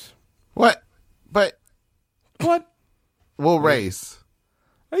stairs. What? But What? we'll race.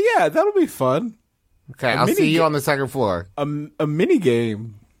 Oh, yeah, that'll be fun. Okay, I'll see you on the second floor. A mini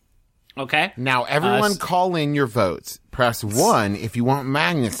game. Okay. Now, everyone call in your votes. Press 1 if you want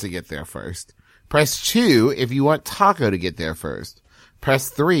Magnus to get there first. Press 2 if you want Taako to get there first. Press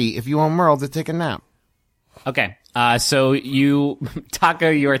 3 if you want Merle to take a nap. Okay. So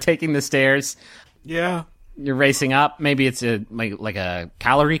Taako, you are taking the stairs. Yeah. You're racing up. Maybe it's like a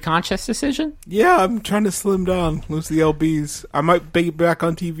calorie conscious decision. Yeah, I'm trying to slim down, lose the LBs. I might be back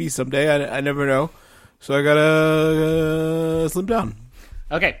on TV someday. I never know. So I gotta slim down.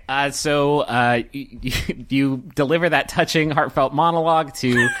 Okay. So you deliver that touching, heartfelt monologue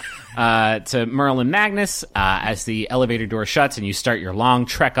to Merle and Magnus as the elevator door shuts, and you start your long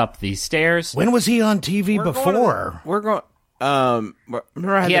trek up these stairs. When was he on TV before? We're going.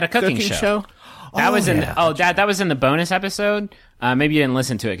 Remember I He had the a cooking show. That was that was in the bonus episode. Maybe you didn't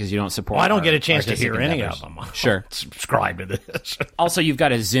listen to it because you don't support. Well, I don't get a our chance to hear artistic any endeavors. of them. Sure. Subscribe to this. Also, you've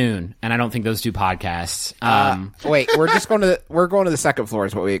got a Zune, and I don't think those do podcasts. Wait, we're going to the second floor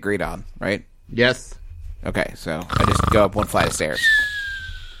is what we agreed on, right? Yes. Okay, so I just go up one flight of stairs.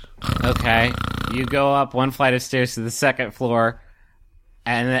 Okay. You go up one flight of stairs to the second floor,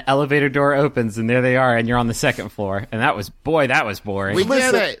 and the elevator door opens, and there they are, and you're on the second floor. And that was boring. We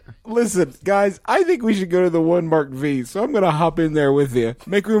did it. Listen, guys, I think we should go to the one marked V, so I'm going to hop in there with you.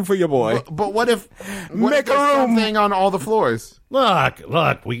 Make room for your boy. But what if Make a there's room. something on all the floors? Look,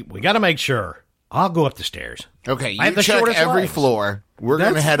 we got to make sure. I'll go up the stairs. Okay, I have you the check shortest every legs. floor. We're going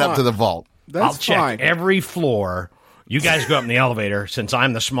to That's head up fine. to the vault. That's I'll check fine. every floor. You guys go up in the elevator since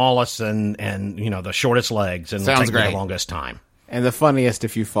I'm the smallest and the shortest legs and it'll Sounds take me great. the longest time. And the funniest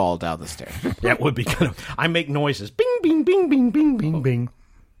if you fall down the stairs. That would be kind of. I make noises. Bing, bing, bing, bing, bing, bing, bing.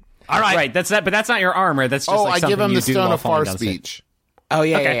 All right. Right, that's that, but that's not your armor. That's just I give him you the do Stone while of falling Far down the stairs. speech. Oh,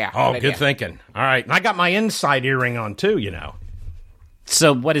 yeah, Okay. yeah. Oh, good thinking. All right. And I got my inside earring on, too,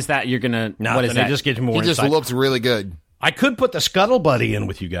 So what is that? You're gonna Nothing. what is that? It just gives you more He just insight. looks really good. I could put the scuttle buddy in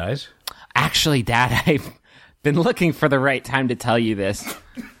with you guys. Actually, Dad, I've been looking for the right time to tell you this.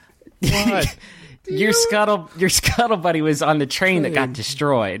 What? Your scuttle buddy was on the train that got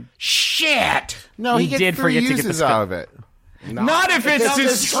destroyed. Shit! No, he You gets did 3 forget to get the uses skull. out of it. Not if it's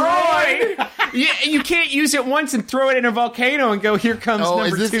destroyed. You can't use it once and throw it in a volcano and go, here comes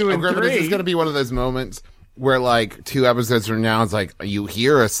number 2 and Griffin, 3. This is going to be one of those moments where, like, 2 episodes from now, it's like, you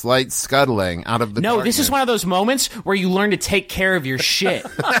hear a slight scuttling out of the No, darkness. this is one of those moments where you learn to take care of your shit.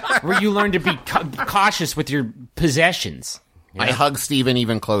 Where you learn to be cautious with your possessions. I hug Steven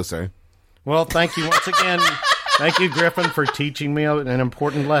even closer. Well, thank you once again. Thank you, Griffin, for teaching me an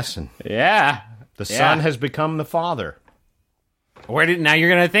important lesson. Yeah. The son has become the father. Now you're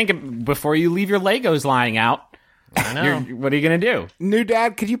going to think, before you leave your Legos lying out, I know. what are you going to do? New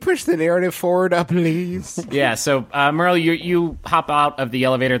Dad, could you push the narrative forward up, please? Yeah, so Merle, you hop out of the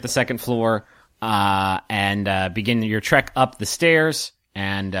elevator at the second floor and begin your trek up the stairs.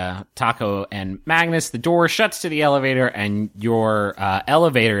 And Taako and Magnus, the door shuts to the elevator, and your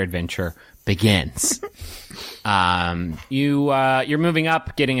elevator adventure begins. You're moving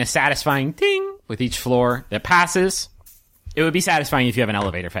up, getting a satisfying ding with each floor that passes. It would be satisfying if you have an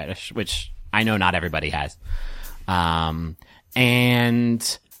elevator fetish, which I know not everybody has. And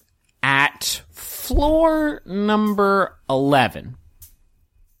at floor number 11,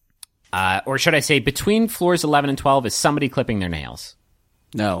 or should I say between floors 11 and 12, is somebody clipping their nails.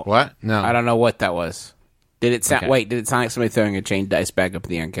 No. What? No. I don't know what that was. Did it sound? Okay. Wait, did it sound like somebody throwing a chain dice back up in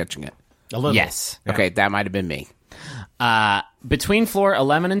the air and catching it? A little. Yes. Okay, that might have been me. Between floor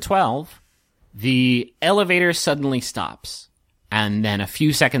 11 and 12, the elevator suddenly stops. And then a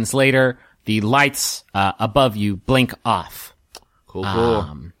few seconds later, the lights above you blink off.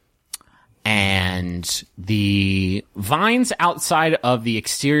 Cool. And the vines outside of the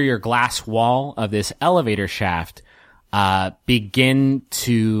exterior glass wall of this elevator shaft begin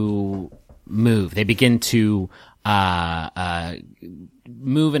to move. They begin to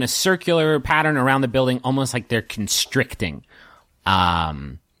move in a circular pattern around the building, almost like they're constricting.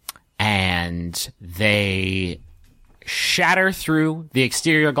 And they shatter through the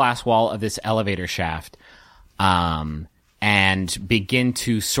exterior glass wall of this elevator shaft, and begin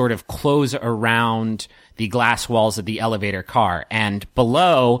to sort of close around the glass walls of the elevator car. And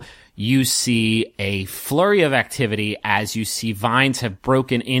below, you see a flurry of activity as you see vines have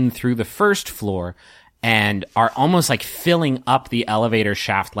broken in through the first floor and are almost like filling up the elevator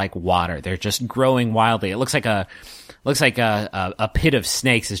shaft like water. They're just growing wildly. It looks like a pit of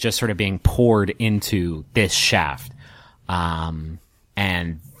snakes is just sort of being poured into this shaft. And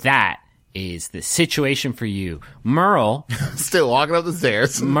that is the situation for you. Merle. Still walking up the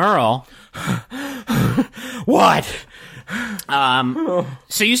stairs. Merle. What?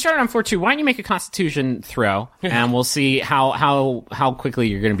 So you started on floor 2. Why don't you make a Constitution throw, and we'll see how quickly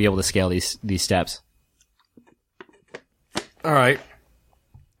you're going to be able to scale these steps. All right.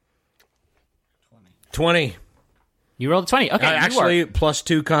 20. You rolled a 20. Okay, Actually, plus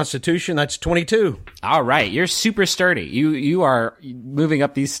 2 Constitution, that's 22. all right. You're super sturdy. You are moving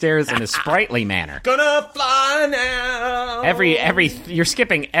up these stairs in a sprightly manner. Gonna fly now. You're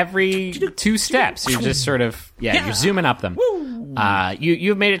skipping every 2 steps. You're just sort of you're zooming up them.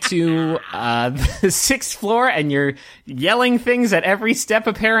 You've made it to the 6th floor, and you're yelling things at every step.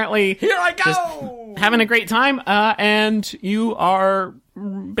 Apparently, Here I go. Just having a great time, and you are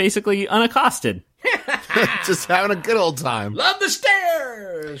basically unaccosted. Just having a good old time. Love the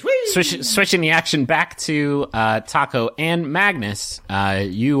stairs. Whee! Switching the action back to Taako and Magnus,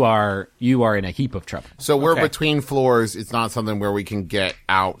 you are in a heap of trouble. So we're between floors. It's not something where we can get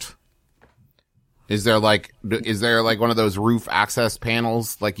out. Is there like one of those roof access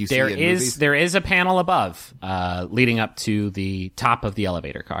panels like you see in movies? There is a panel above, leading up to the top of the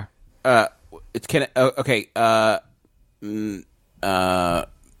elevator car.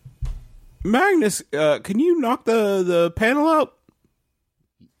 Magnus, can you knock the panel out?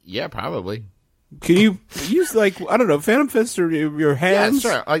 Yeah, probably. Can you use, like, I don't know, Phantom Fist or your hands?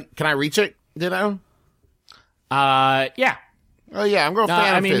 Yeah, sure. Can I reach it? Yeah. Oh, yeah, I'm going to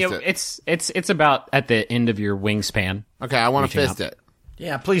Phantom Fist it. It's about at the end of your wingspan. Okay, I want to fist it.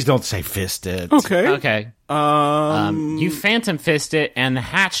 Yeah, please don't say fist it. Okay. You Phantom Fist it, and the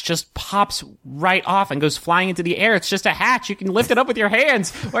hatch just pops right off and goes flying into the air. It's just a hatch. You can lift it up with your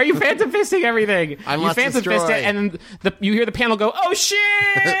hands. Why are you Phantom Fisting everything? I you must Phantom destroy. Fist it, and then you hear the panel go, "Oh shit!"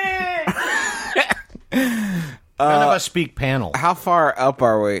 None of us speak panel. How far up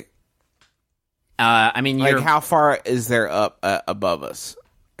are we? I mean, you're Like, how far is there up above us?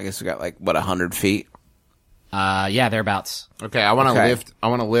 I guess we got, like, 100 feet? yeah, thereabouts. Okay, I want to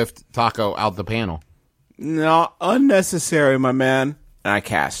Okay. lift Taako out the panel. No, unnecessary, my man. And I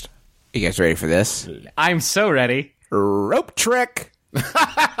cast. You guys ready for this? I'm so ready. Rope trick.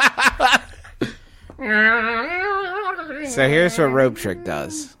 So here's what rope trick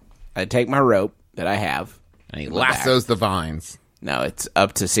does. I take my rope that I have, and I Lassos the vines. No, it's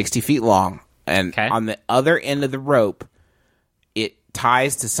up to 60 feet long. And Okay. on the other end of the rope, it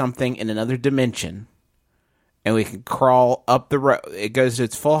ties to something in another dimension. And we can crawl up the rope. It goes to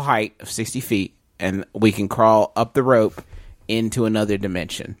its full height of 60 feet. And we can crawl up the rope into another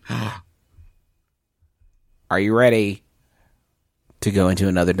dimension. Are you ready to go into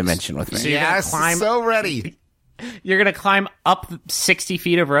another dimension with me? So you're gonna climb. So ready. You're gonna climb up 60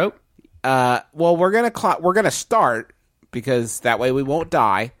 feet of rope. Well, we're gonna start because that way we won't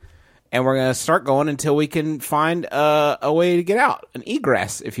die, and we're gonna start going until we can find a way to get out, an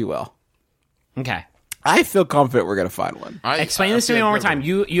egress, if you will. Okay. I feel confident we're gonna find one. Explain this to me one more time.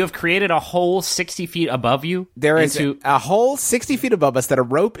 You have created a hole 60 feet above you. There is into... a hole 60 feet above us that a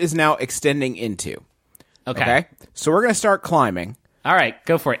rope is now extending into. Okay, so we're gonna start climbing. All right,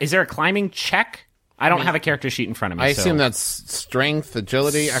 go for it. Is there a climbing check? I don't have a character sheet in front of me. I so- assume that's strength,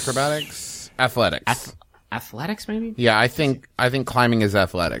 agility, acrobatics, athletics. Athletics, maybe? Yeah, I think climbing is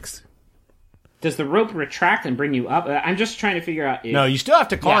athletics. Does the rope retract and bring you up? I'm just trying to figure out. No, you still have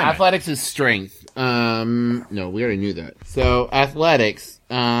to climb. it. Athletics is strength. No, we already knew that. So athletics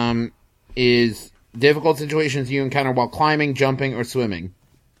is difficult situations you encounter while climbing, jumping, or swimming.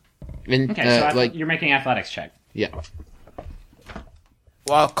 And, Okay, so you're making athletics check. yeah.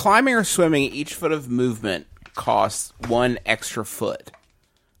 While climbing or swimming, each foot of movement costs 1 extra foot.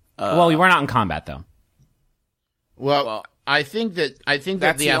 Well, we're not in combat though. Well, I think that That's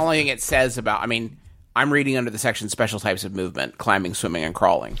the only thing it says about. I mean, I'm reading under the section special types of movement: climbing, swimming, and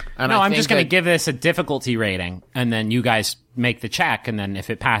crawling. And No, I I'm think just going to that- give this a difficulty rating, and then you guys make the check, and then if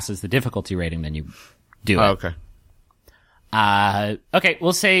it passes the difficulty rating, then you do it. Oh, okay. Okay,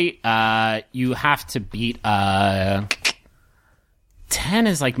 we'll say you have to beat 10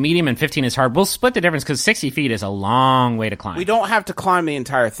 is like medium and 15 is hard. We'll split the difference because 60 feet is a long way to climb. We don't have to climb the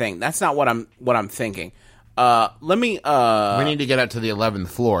entire thing. That's not what I'm thinking. Let me. We need to get out to the 11th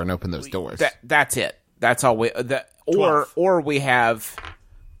floor and open those doors. That's it. That's all we. Or we have.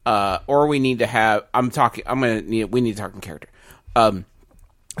 Or we need to have. We need to talk in character.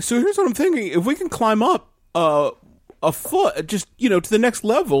 So here's what I'm thinking: if we can climb up a foot, just to the next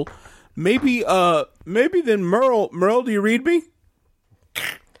level, maybe then Merle, do you read me?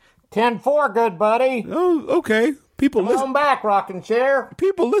 10-4, good buddy. Oh, okay. People Come listen. on back, rocking chair.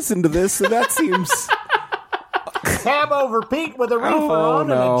 People listen to this, so that seems. Cab over Pete with a reefer Oh, on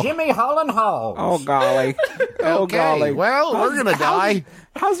no. and a Jimmy Holland Hall. Oh golly! Oh Okay, golly! well, we're gonna die.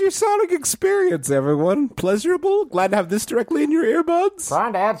 How's your Sonic experience, everyone? Pleasurable? Glad to have this directly in your earbuds?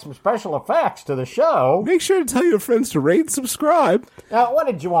 Trying to add some special effects to the show. Make sure to tell your friends to rate and subscribe. Now, what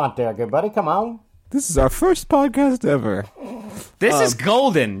did you want there, good buddy? Come on. This is our first podcast ever. This is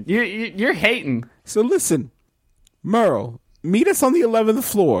golden. You're hating. So listen, Merle, meet us on the 11th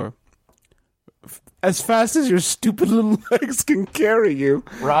floor. As fast as your stupid little legs can carry you.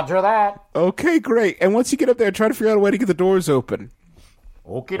 Roger that. Okay, great. And once you get up there, try to figure out a way to get the doors open.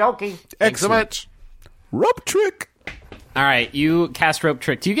 Okie dokie. Thanks so much. Rope trick. All right, you cast rope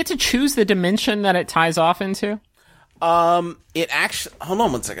trick. Do you get to choose the dimension that it ties off into? It actually. Hold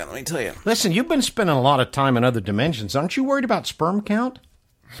on one second. Let me tell you. Listen, you've been spending a lot of time in other dimensions. Aren't you worried about sperm count?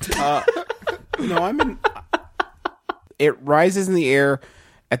 No, I'm in. It rises in the air.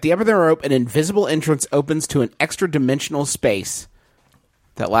 At the end of the rope, an invisible entrance opens to an extra dimensional space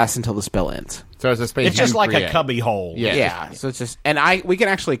that lasts until the spell ends. So it's a space. It's just you like a create. cubby hole. Yeah. Yeah, so it's just, and we can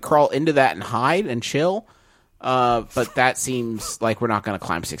actually crawl into that and hide and chill. But that seems like we're not going to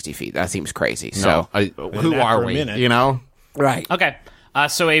climb 60 feet. That seems crazy. No, So, who after are a we? minute. You know. right. Okay.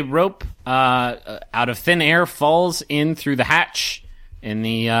 So a rope out of thin air falls in through the hatch in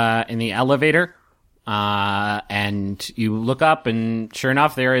the elevator, and you look up, and sure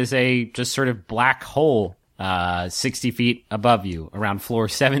enough, there is a just sort of black hole 60 feet above you, around floor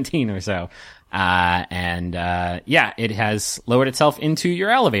 17 or so. It has lowered itself into your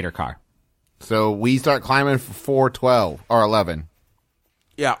elevator car. So we start climbing for 412 or 11.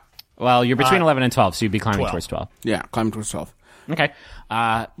 Yeah. Well, you're between 11 and 12, so you'd be climbing towards 12. Yeah, climbing towards 12. Okay.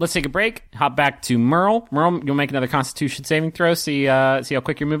 Let's take a break. Hop back to Merle. Merle, you'll make another Constitution saving throw. See how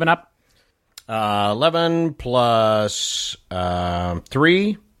quick you're moving up. 11 plus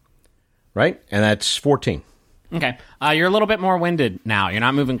 3, right? And that's 14. Okay. You're a little bit more winded now. You're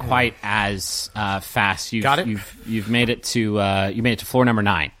not moving quite as fast. Got it. You've made it to floor number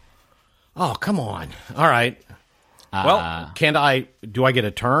 9. Oh, come on. All right. Well, do I get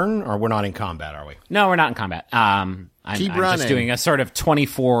a turn, or we're not in combat, are we? No, we're not in combat. I'm running. just doing a sort of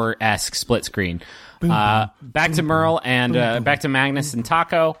 24-esque split screen. Back to Merle and back to Magnus and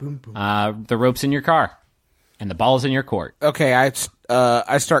Taako. The rope's in your car, and the ball's in your court. Okay,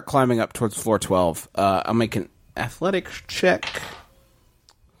 I start climbing up towards floor 12. I'll make an athletics check.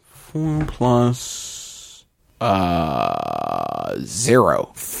 4 plus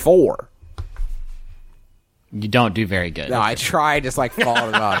 0. 4. You don't do very good. No, I try, just like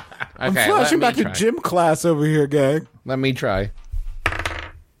falling off. I'm flashing back to gym class over here, gang. Let me try.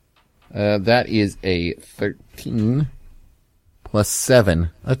 That is a 13 plus 7,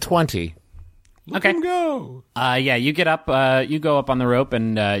 a 20. Okay. Go. You get up. You go up on the rope,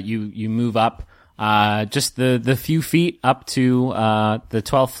 and you move up. Just the few feet up to the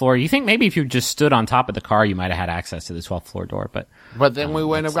 12th floor. You think maybe if you just stood on top of the car, you might have had access to the 12th floor door, but then we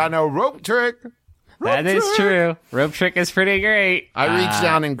wouldn't have got no rope trick. That is true. Rope trick is pretty great. I reached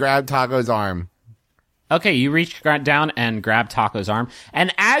down and grabbed Taco's arm. Okay, you reach down and grab Taco's arm.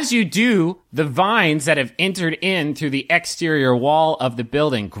 And as you do, the vines that have entered in through the exterior wall of the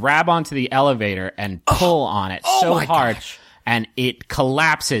building grab onto the elevator and pull on it so hard. Gosh. And it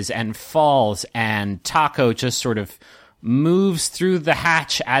collapses and falls, and Taako just sort of moves through the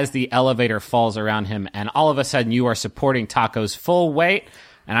hatch as the elevator falls around him. And all of a sudden, you are supporting Taco's full weight.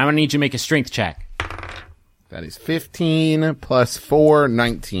 And I'm going to need you to make a strength check. That is 15 plus 4,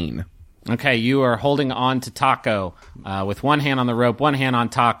 19. Okay, you are holding on to Taako with one hand on the rope, one hand on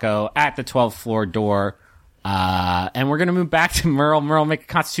Taako at the 12th floor door. And we're going to move back to Merle. Merle, make a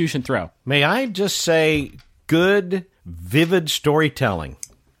Constitution throw. May I just say, good, vivid storytelling.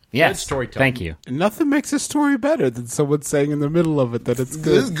 Yes, good storytelling. Thank you. Nothing makes a story better than someone saying in the middle of it that it's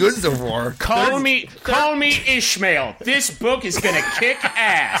good. This is good so far. Call me Ishmael. This book is going to kick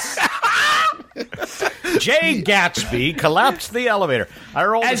ass. Jay Gatsby collapsed the elevator. I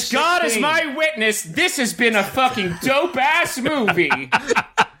rolled As God is my witness, this has been a fucking dope-ass movie.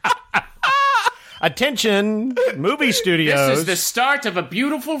 Attention, movie studios. This is the start of a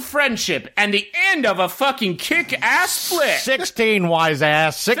beautiful friendship and the end of a fucking kick-ass flick. 16, wise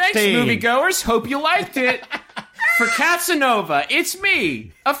ass. 16. Thanks, moviegoers. Hope you liked it. For Casanova, it's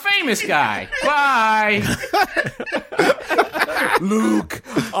me, a famous guy. Bye. Luke,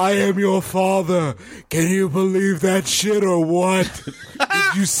 I am your father. Can you believe that shit or what?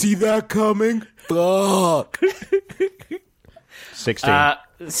 Did you see that coming? Fuck. 16.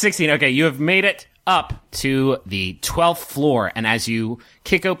 16. Okay, you have made it up to the 12th floor, and as you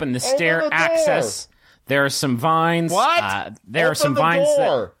kick open the stair access, there are some vines. What? There are some vines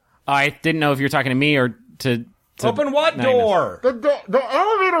that... I didn't know if you were talking to me or to Open what Magnus. door? The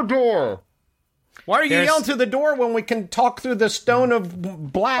elevator door. Why are you yelling through the door when we can talk through the stone of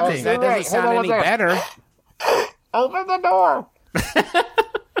blabbing? That doesn't sound any better. Open the door.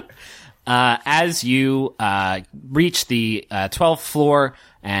 As you reach the 12th floor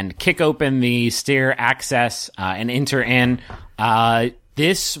and kick open the stair access and enter in,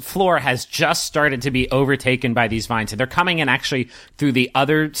 this floor has just started to be overtaken by these vines. So they're coming in actually through the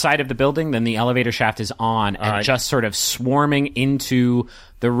other side of the building than the elevator shaft is on, and just sort of swarming into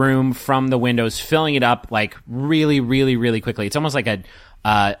the room from the windows, filling it up like really, really, really quickly. It's almost like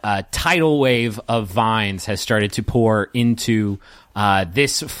a tidal wave of vines has started to pour into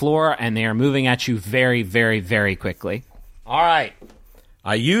this floor, and they are moving at you very, very, very quickly. All right.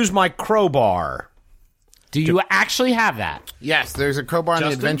 I use my crowbar. Do you actually have that? Yes, there's a crowbar in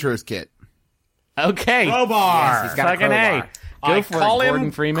the adventurer's kit. Okay. Crowbar. Yes, he's got a crowbar. Go I for call it, him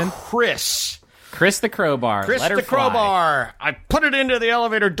Gordon Freeman. Chris. Chris the crowbar. Chris Let her the crowbar. fly. I put it into the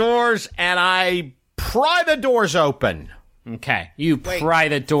elevator doors, and I pry the doors open. Okay. You pry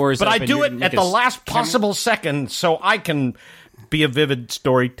the doors But open. I do it at the last possible second so I can be a vivid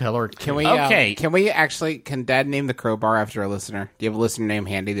storyteller. Can we? Okay. Can Dad name the crowbar after a listener? Do you have a listener name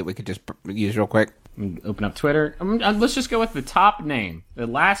handy that we could just use real quick? Open up Twitter. Let's just go with the top name. The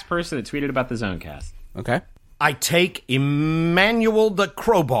last person that tweeted about the Zonecast. Okay. I take Emmanuel the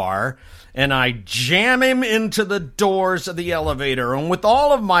crowbar and I jam him into the doors of the elevator. And with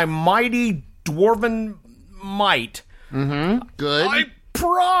all of my mighty dwarven might, Good. I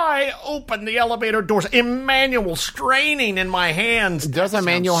pry open the elevator doors. Emmanuel straining in my hands. Does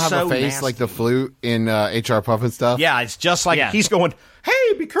Emmanuel have so a face nasty. like the flute in HR Puff and stuff? Yeah, it's just like he's going,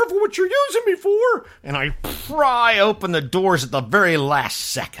 hey, be careful what you're using me for. And I pry open the doors at the very last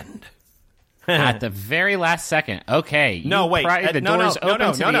second. At the very last second. Okay. You No, wait. pry the doors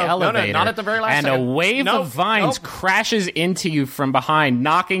open to the elevator. Not at the very last and second. a wave of vines crashes into you from behind,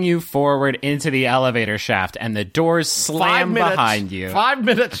 knocking you forward into the elevator shaft, and the doors slam behind you. 5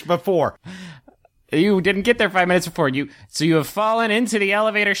 minutes before. You didn't get there 5 minutes before. So you have fallen into the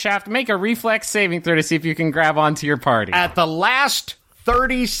elevator shaft. Make a reflex saving throw to see if you can grab onto your party. At the last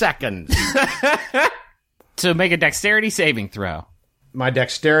 30 seconds. So make a dexterity saving throw. My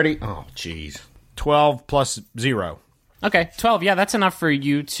dexterity, 12 plus 0. Okay, 12. Yeah, that's enough for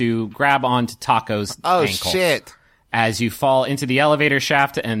you to grab onto Taako's Oh, ankle. shit. As you fall into the elevator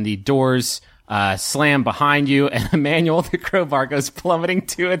shaft and the doors slam behind you, and Emmanuel the crowbar goes plummeting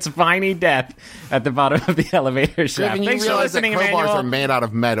to its viney death at the bottom of the elevator shaft. Griffin, you Thanks for realize that listening, crowbars Emmanuel. are made out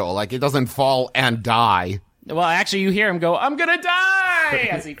of metal. Like, it doesn't fall and die. Well, actually, you hear him go, "I'm gonna die!"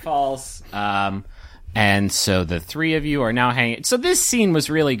 as he falls. And so the three of you are now hanging. So this scene was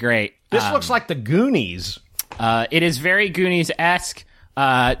really great. This looks like the Goonies. It is very Goonies-esque.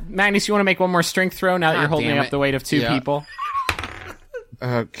 Magnus, you want to make one more strength throw now that you're holding damn up it. the weight of two Yeah. people?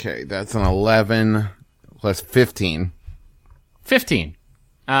 Okay, that's an 11 plus 15. 15.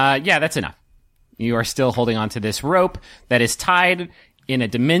 Yeah, that's enough. You are still holding on to this rope that is tied in a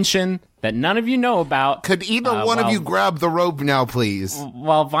dimension that none of you know about. Could either one of you grab the rope now, please?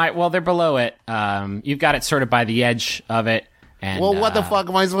 Well, they're below it. You've got it sort of by the edge of it. And, Well, what the fuck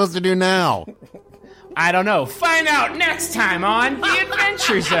am I supposed to do now? I don't know. Find out next time on The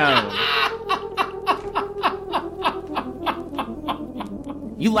Adventure Zone.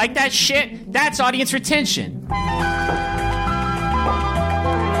 You like that shit? That's audience retention.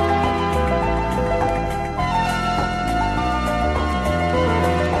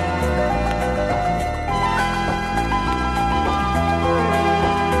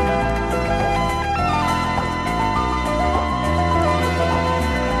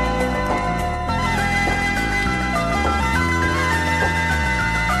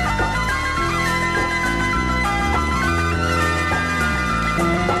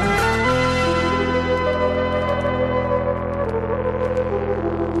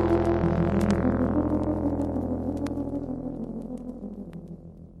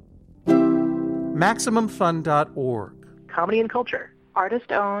 MaximumFun.org. Comedy and culture.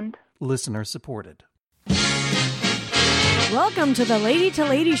 Artist owned. Listener supported. Welcome to the Lady to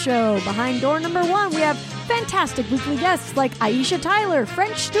Lady Show. Behind door number 1, we have fantastic weekly guests like Aisha Tyler,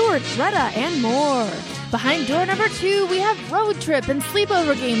 French Stewart, Retta, and more. Behind door number 2, we have road trip and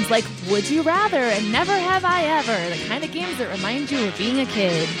sleepover games like Would You Rather and Never Have I Ever, the kind of games that remind you of being a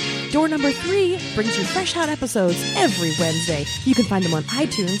kid. Door number 3 brings you fresh hot episodes every Wednesday. You can find them on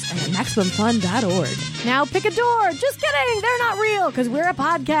iTunes and at MaximumFun.org. Now pick a door. Just kidding. They're not real because we're a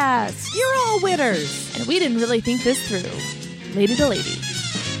podcast. You're all winners. And we didn't really think this through. Lady to Lady.